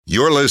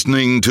You're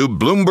listening to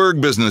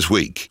Bloomberg Business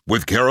Week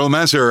with Carol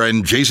Massar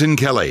and Jason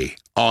Kelly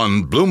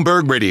on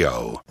Bloomberg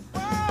Radio.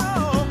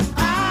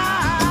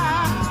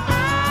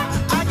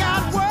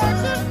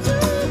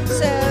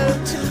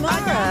 So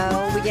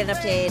tomorrow we get an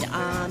update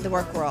on the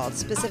work world,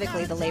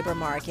 specifically the labor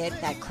market,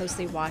 that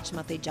closely watched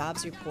monthly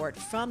jobs report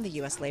from the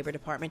U.S. Labor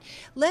Department.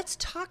 Let's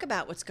talk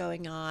about what's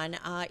going on.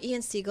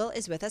 Ian Siegel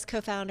is with us,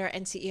 co-founder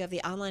and CEO of the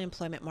online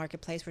employment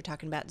marketplace. We're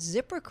talking about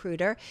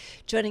ZipRecruiter,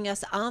 joining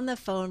us on the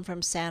phone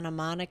from Santa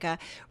Monica.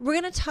 We're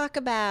going to talk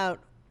about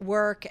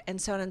work and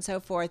so on and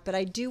so forth, but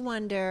I do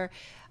wonder,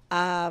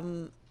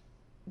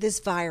 this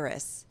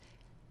virus,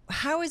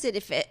 how is it,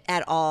 if it,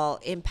 at all,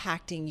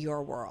 impacting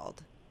your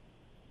world?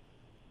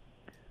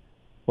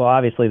 Well,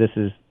 obviously, this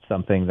is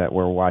something that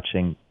we're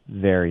watching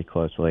very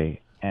closely.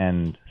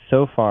 And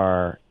so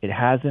far, it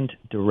hasn't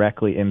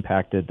directly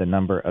impacted the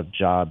number of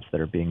jobs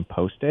that are being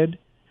posted,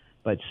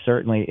 but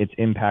certainly it's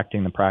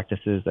impacting the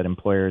practices that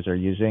employers are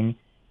using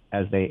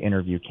as they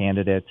interview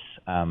candidates.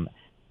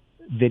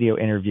 Video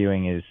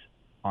interviewing is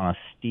on a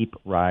steep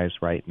rise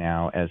right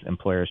now as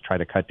employers try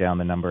to cut down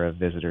the number of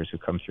visitors who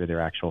come through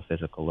their actual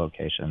physical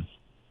locations.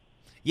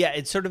 Yeah,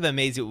 it's sort of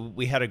amazing.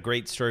 We had a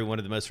great story. One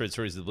of the most read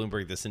stories of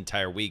Bloomberg this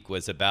entire week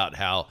was about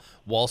how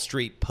Wall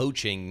Street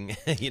poaching,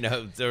 sort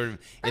of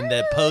in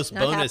the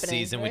post-bonus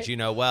season, right? Which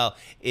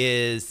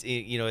is,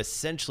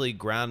 essentially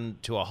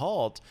ground to a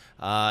halt,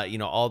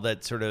 all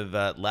that sort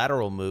of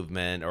lateral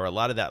movement, or a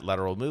lot of that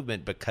lateral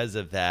movement, because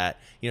of that,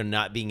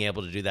 not being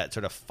able to do that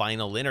sort of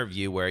final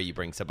interview where you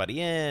bring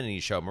somebody in and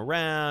you show them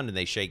around and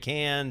they shake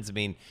hands. I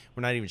mean,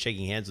 we're not even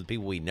shaking hands with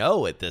people we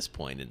know at this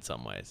point in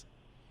some ways.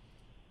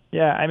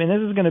 Yeah, I mean,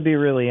 this is going to be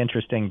really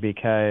interesting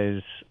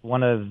because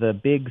one of the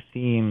big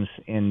themes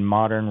in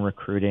modern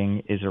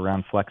recruiting is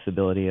around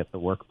flexibility at the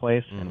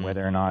workplace and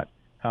whether or not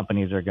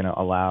companies are going to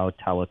allow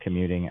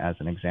telecommuting as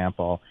an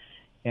example.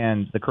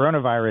 And the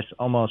coronavirus,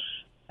 almost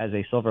as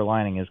a silver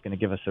lining, is going to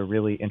give us a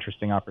really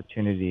interesting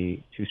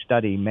opportunity to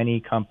study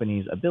many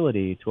companies'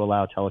 ability to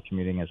allow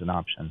telecommuting as an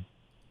option.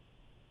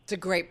 It's a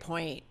great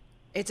point.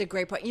 It's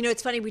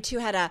funny. We too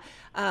had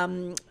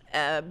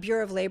a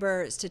Bureau of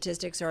Labor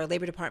statistics, or a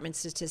Labor Department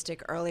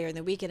statistic, earlier in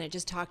the week, and it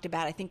just talked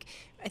about, I think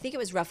it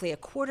was roughly a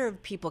quarter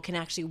of people can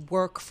actually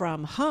work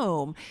from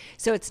home.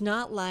 So it's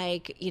not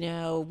like,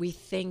 we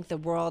think the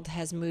world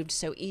has moved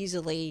so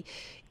easily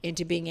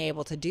into being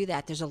able to do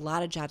that. There's a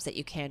lot of jobs that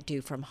you can't do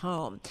from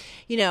home.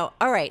 All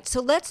right,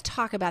 so let's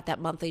talk about that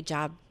monthly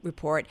job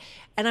report.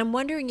 And I'm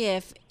wondering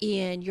if,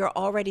 Ian, you're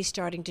already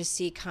starting to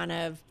see kind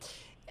of,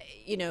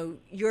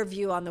 your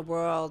view on the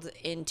world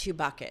in two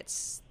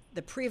buckets: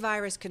 the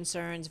pre-virus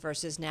concerns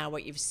versus now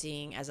what you've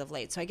seen as of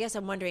late. So I guess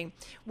I'm wondering,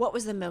 what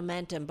was the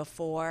momentum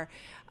before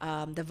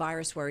the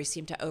virus worries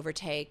seemed to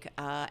overtake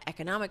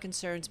economic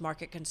concerns,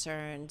 market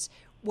concerns?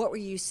 What were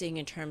you seeing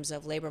in terms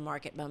of labor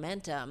market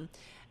momentum,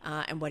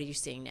 and what are you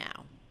seeing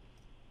now?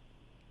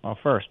 Well,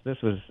 first, this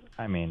has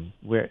been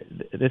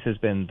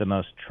the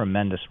most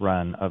tremendous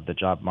run of the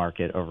job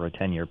market over a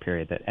 10-year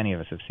period that any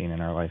of us have seen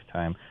in our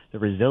lifetime. The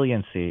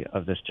resiliency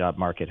of this job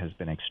market has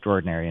been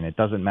extraordinary, and it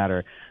doesn't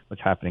matter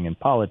what's happening in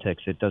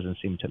politics. It doesn't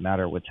seem to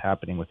matter what's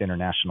happening with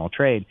international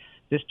trade.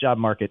 This job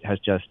market has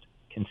just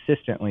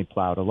consistently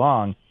plowed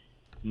along.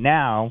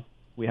 Now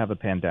we have a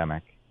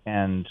pandemic,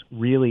 and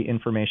really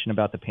information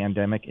about the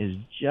pandemic is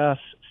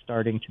just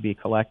starting to be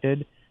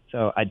collected.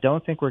 So I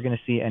don't think we're going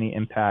to see any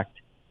impact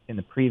in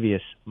the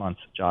previous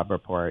month's job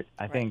report.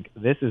 I think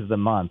this is the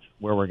month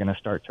where we're going to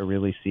start to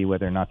really see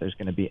whether or not there's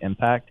going to be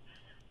impact.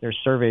 There's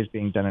surveys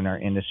being done in our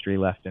industry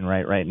left and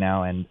right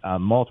now, and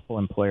multiple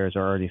employers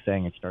are already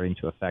saying it's starting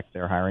to affect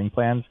their hiring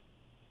plans,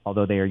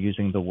 although they are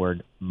using the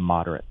word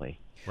moderately.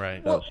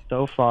 Right.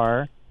 So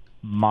far,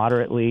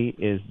 moderately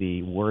is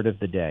the word of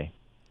the day.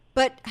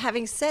 But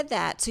having said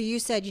that, so you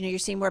said, you're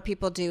seeing more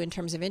people do in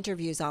terms of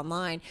interviews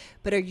online,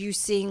 but are you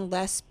seeing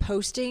less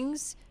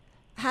postings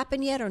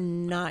happen yet or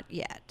not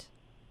yet?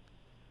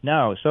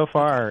 No, so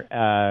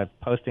far,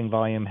 posting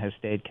volume has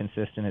stayed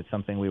consistent. It's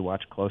something we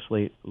watch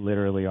closely,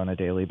 literally on a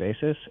daily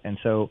basis. And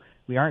so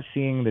we aren't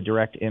seeing the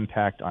direct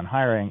impact on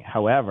hiring.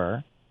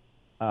 However,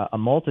 a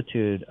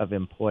multitude of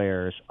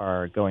employers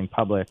are going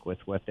public with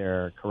what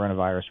their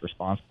coronavirus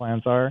response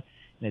plans are.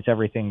 And it's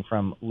everything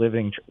from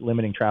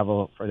limiting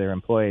travel for their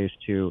employees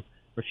to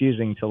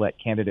refusing to let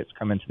candidates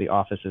come into the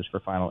offices for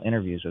final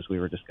interviews, as we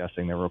were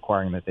discussing. They're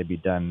requiring that they be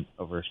done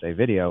over, say,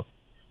 video.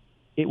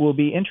 It will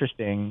be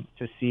interesting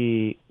to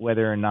see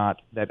whether or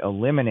not that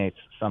eliminates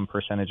some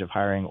percentage of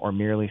hiring or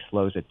merely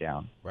slows it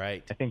down.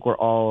 Right. I think we're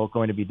all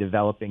going to be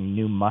developing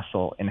new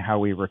muscle in how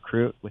we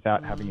recruit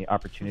without having the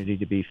opportunity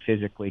to be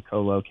physically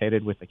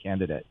co-located with the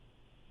candidate.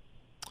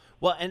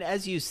 Well, and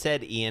as you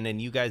said, Ian,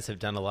 and you guys have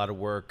done a lot of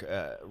work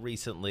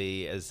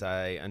recently, as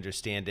I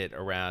understand it,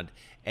 around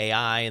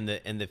AI and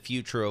the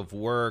future of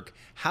work.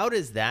 How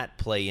does that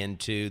play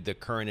into the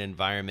current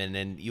environment?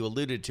 And you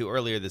alluded to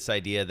earlier this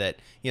idea that,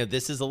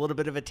 this is a little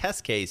bit of a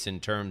test case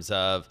in terms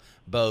of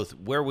both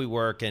where we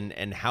work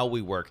and how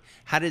we work.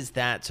 How does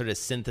that sort of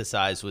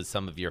synthesize with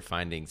some of your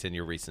findings in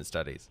your recent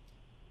studies?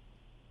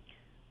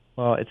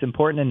 Well, it's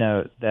important to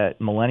note that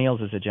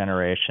millennials as a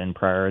generation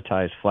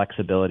prioritize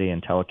flexibility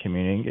and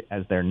telecommuting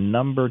as their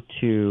number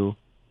two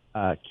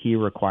key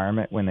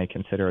requirement when they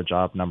consider a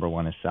job. Number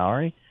one is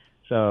salary.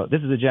 So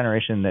this is a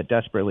generation that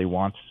desperately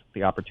wants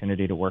the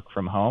opportunity to work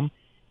from home.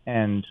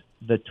 And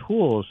the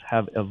tools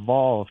have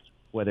evolved,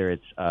 whether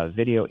it's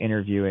video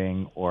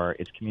interviewing or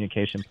it's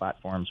communication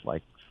platforms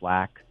like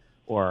Slack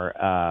or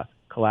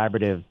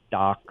collaborative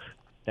docs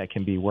that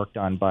can be worked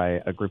on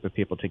by a group of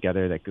people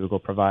together that Google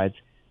provides.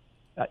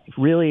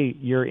 Really,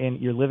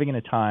 you're living in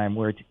a time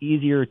where it's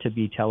easier to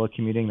be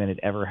telecommuting than it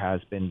ever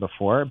has been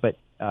before, but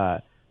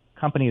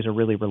companies are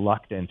really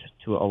reluctant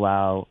to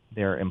allow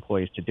their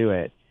employees to do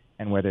it.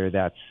 And whether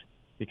that's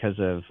because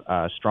of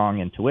strong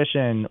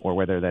intuition or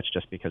whether that's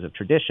just because of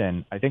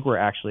tradition, I think we're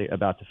actually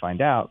about to find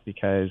out,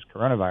 because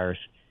coronavirus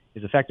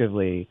is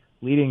effectively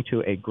leading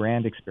to a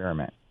grand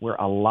experiment where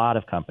a lot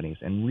of companies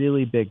and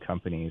really big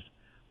companies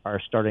are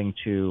starting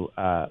to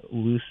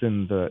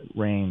loosen the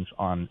reins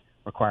on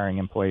requiring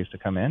employees to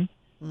come in.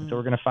 So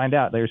we're going to find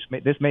out.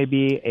 This may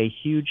be a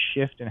huge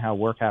shift in how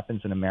work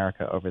happens in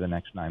America over the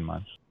next 9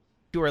 months.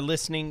 You are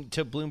listening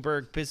to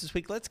Bloomberg Business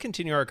Week. Let's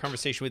continue our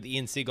conversation with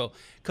Ian Siegel,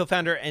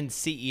 co-founder and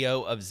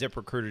CEO of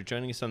ZipRecruiter,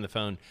 joining us on the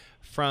phone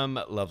from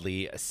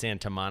lovely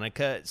Santa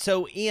Monica.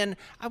 So, Ian,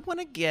 I want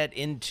to get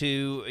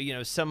into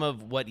some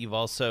of what you've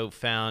also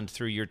found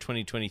through your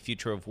 2020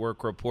 Future of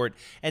Work report,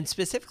 and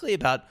specifically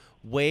about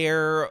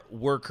where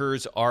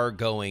workers are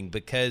going,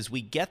 because we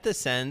get the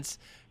sense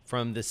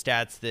from the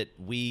stats that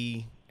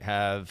we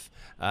have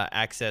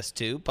access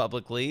to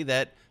publicly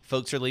that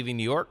folks are leaving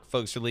New York,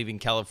 folks are leaving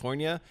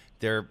California,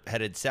 they're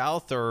headed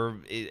south or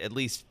at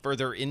least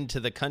further into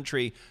the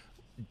country.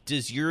 Do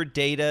your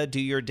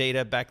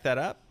data back that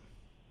up?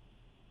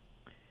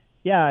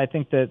 Yeah, I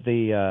think that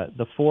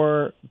the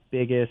four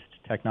biggest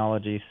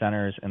technology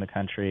centers in the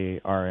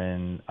country are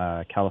in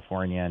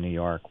California, New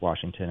York,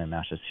 Washington, and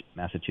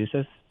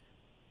Massachusetts.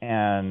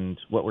 And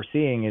what we're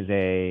seeing is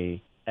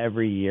a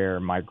every year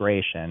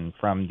migration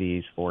from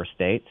these four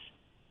states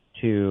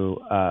to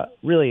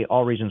really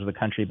all regions of the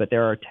country, but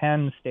there are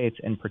 10 states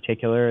in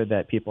particular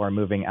that people are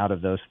moving out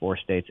of those four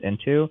states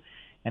into.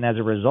 And as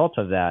a result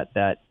of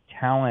that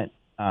talent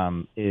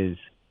is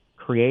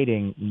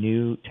creating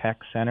new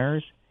tech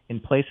centers in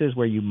places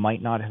where you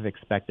might not have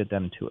expected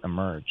them to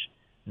emerge.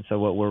 And so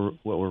what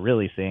we're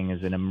really seeing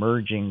is an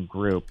emerging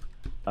group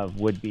of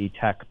would-be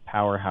tech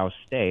powerhouse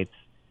states,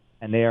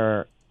 and they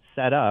are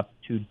set up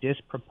to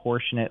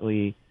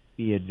disproportionately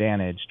be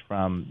advantaged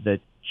from the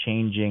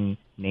changing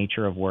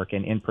nature of work,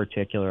 and in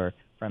particular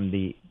from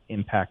the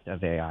impact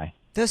of AI.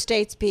 Those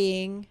states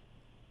being?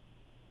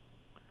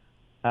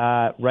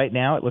 Right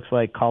now, it looks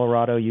like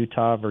Colorado,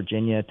 Utah,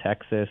 Virginia,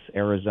 Texas,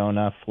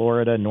 Arizona,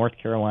 Florida, North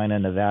Carolina,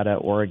 Nevada,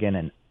 Oregon,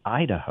 and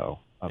Idaho.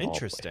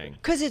 Interesting.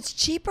 Because it's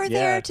cheaper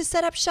there to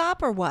set up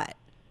shop, or what?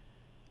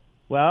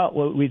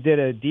 Well, we did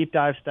a deep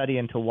dive study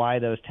into why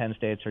those 10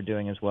 states are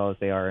doing as well as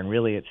they are, and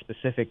really it's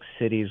specific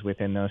cities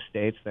within those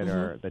states that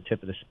are the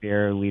tip of the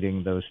spear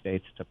leading those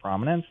states to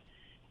prominence.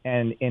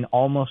 And in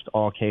almost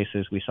all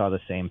cases, we saw the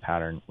same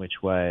pattern,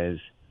 which was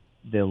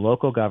the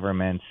local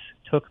governments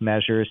took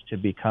measures to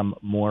become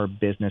more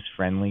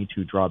business-friendly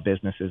to draw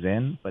businesses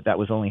in, but that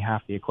was only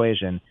half the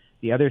equation.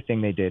 The other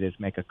thing they did is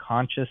make a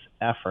conscious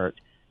effort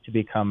to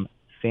become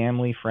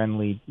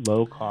family-friendly,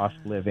 low-cost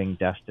living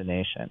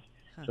destinations.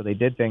 So they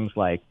did things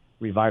like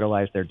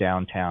revitalize their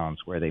downtowns,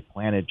 where they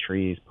planted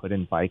trees, put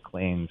in bike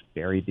lanes,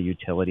 buried the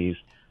utilities.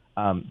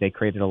 They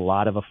created a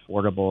lot of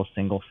affordable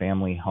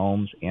single-family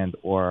homes and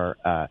or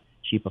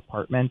cheap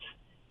apartments.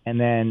 And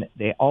then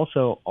they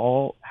also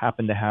all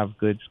happen to have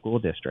good school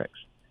districts.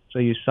 So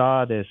you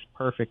saw this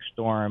perfect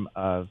storm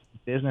of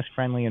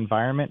business-friendly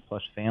environment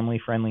plus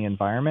family-friendly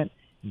environment.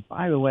 And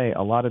by the way,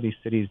 a lot of these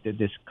cities did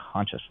this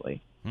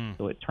consciously.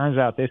 So it turns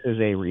out this is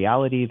a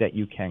reality that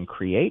you can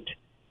create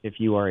if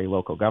you are a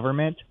local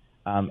government,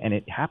 and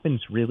it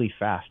happens really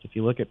fast. If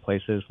you look at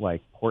places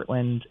like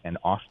Portland and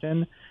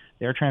Austin,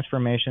 their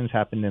transformations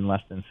happened in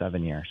less than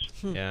 7 years.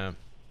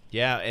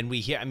 Yeah, and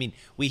we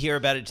hear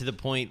about it to the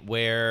point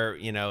where,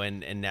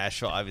 and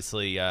Nashville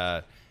obviously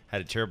had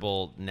a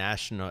terrible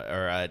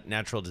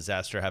natural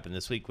disaster happen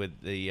this week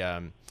with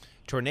the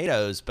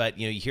tornadoes, but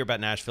you hear about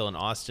Nashville and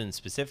Austin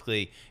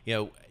specifically,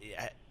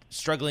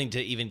 struggling to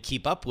even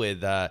keep up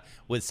with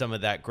some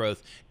of that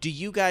growth. Do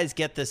you guys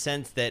get the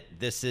sense that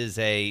this is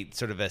a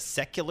sort of a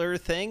secular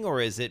thing,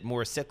 or is it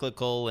more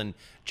cyclical and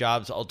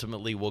jobs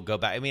ultimately will go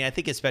back? I mean, I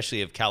think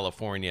especially of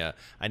California,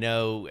 I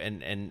know,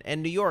 and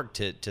New York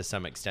to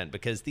some extent,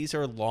 because these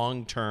are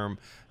long-term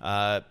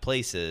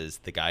places,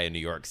 the guy in New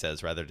York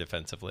says rather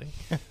defensively.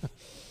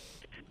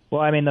 Well,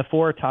 I mean, the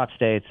four top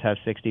states have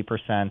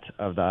 60%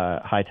 of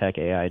the high-tech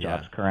AI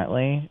jobs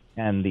currently,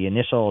 and the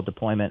initial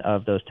deployment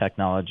of those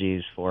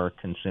technologies for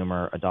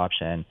consumer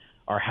adoption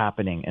are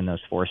happening in those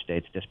four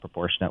states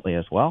disproportionately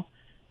as well.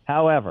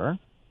 However,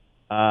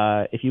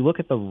 if you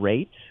look at the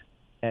rate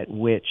at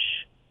which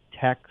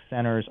tech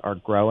centers are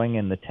growing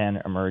in the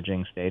 10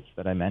 emerging states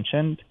that I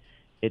mentioned,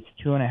 it's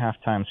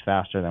 2.5 times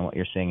faster than what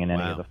you're seeing in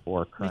any of the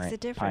 4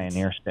 current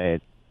pioneer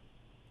states.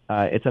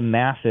 It's a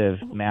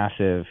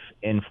massive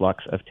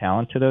influx of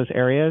talent to those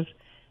areas.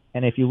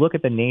 And if you look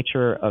at the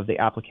nature of the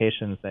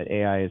applications that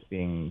AI is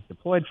being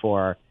deployed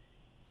for,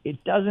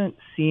 it doesn't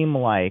seem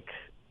like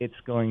it's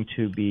going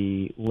to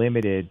be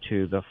limited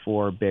to the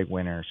 4 big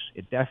winners.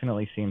 It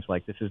definitely seems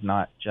like this is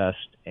not just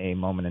a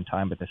moment in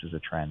time, but this is a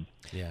trend.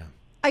 Yeah.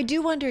 I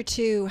do wonder,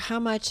 too, how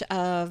much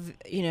of,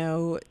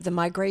 the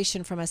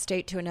migration from a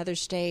state to another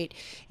state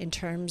in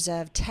terms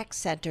of tech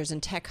centers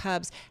and tech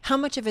hubs, how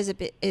much of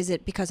it is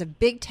it because of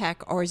big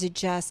tech, or is it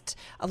just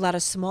a lot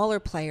of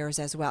smaller players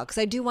as well? Because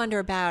I do wonder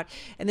about,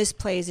 and this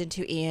plays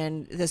into,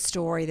 Ian, the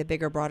story, the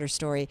bigger, broader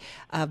story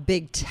of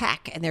big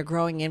tech and their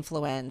growing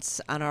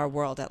influence on our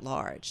world at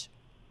large.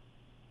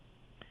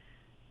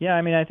 Yeah,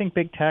 I mean, I think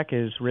big tech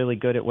is really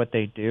good at what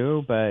they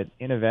do, but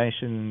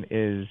innovation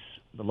is...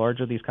 The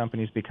larger these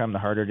companies become, the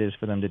harder it is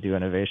for them to do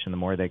innovation. The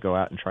more they go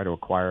out and try to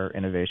acquire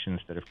innovation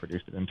instead of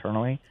produce it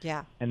internally.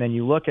 Yeah. And then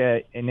you look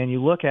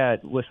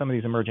at with some of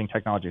these emerging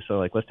technologies. So,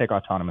 like, let's take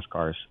autonomous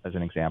cars as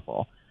an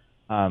example.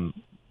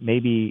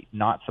 Maybe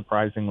not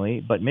surprisingly,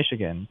 but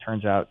Michigan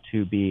turns out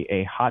to be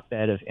a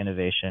hotbed of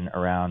innovation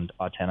around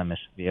autonomous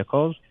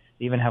vehicles.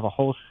 They even have a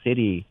whole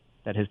city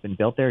that has been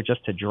built there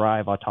just to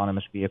drive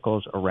autonomous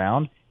vehicles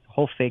around, a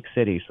whole fake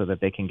city, so that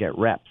they can get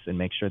reps and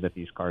make sure that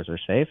these cars are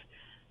safe.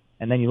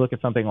 And then you look at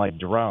something like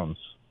drones,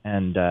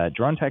 and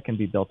drone tech can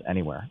be built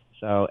anywhere.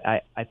 So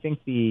I think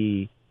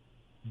the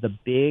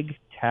big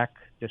tech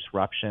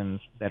disruptions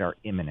that are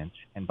imminent,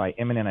 and by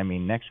imminent I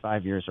mean next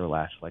 5 years or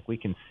less, like we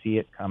can see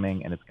it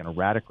coming and it's going to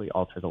radically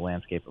alter the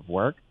landscape of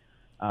work.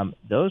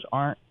 Those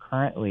aren't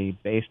currently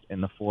based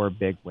in the 4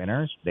 big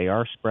winners. They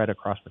are spread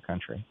across the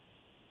country.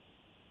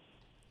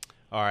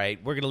 All right,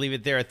 we're going to leave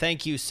it there.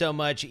 Thank you so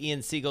much,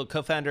 Ian Siegel,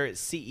 co-founder,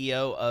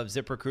 CEO of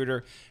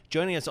ZipRecruiter,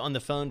 joining us on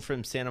the phone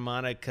from Santa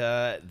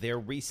Monica. Their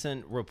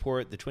recent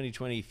report, the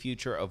 2020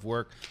 Future of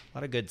Work, a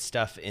lot of good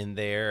stuff in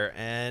there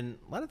and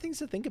a lot of things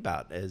to think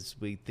about as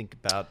we think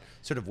about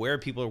sort of where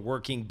people are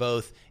working,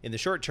 both in the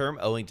short term,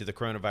 owing to the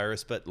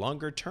coronavirus, but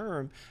longer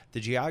term, the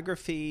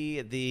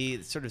geography,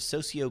 the sort of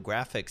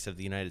sociographics of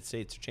the United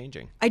States are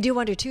changing. I do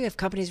wonder, too, if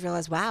companies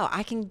realize, wow,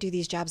 I can do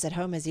these jobs at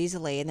home as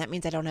easily, and that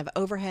means I don't have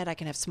overhead, I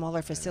can have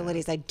smaller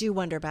facilities. I do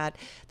wonder about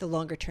the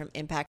longer term impact.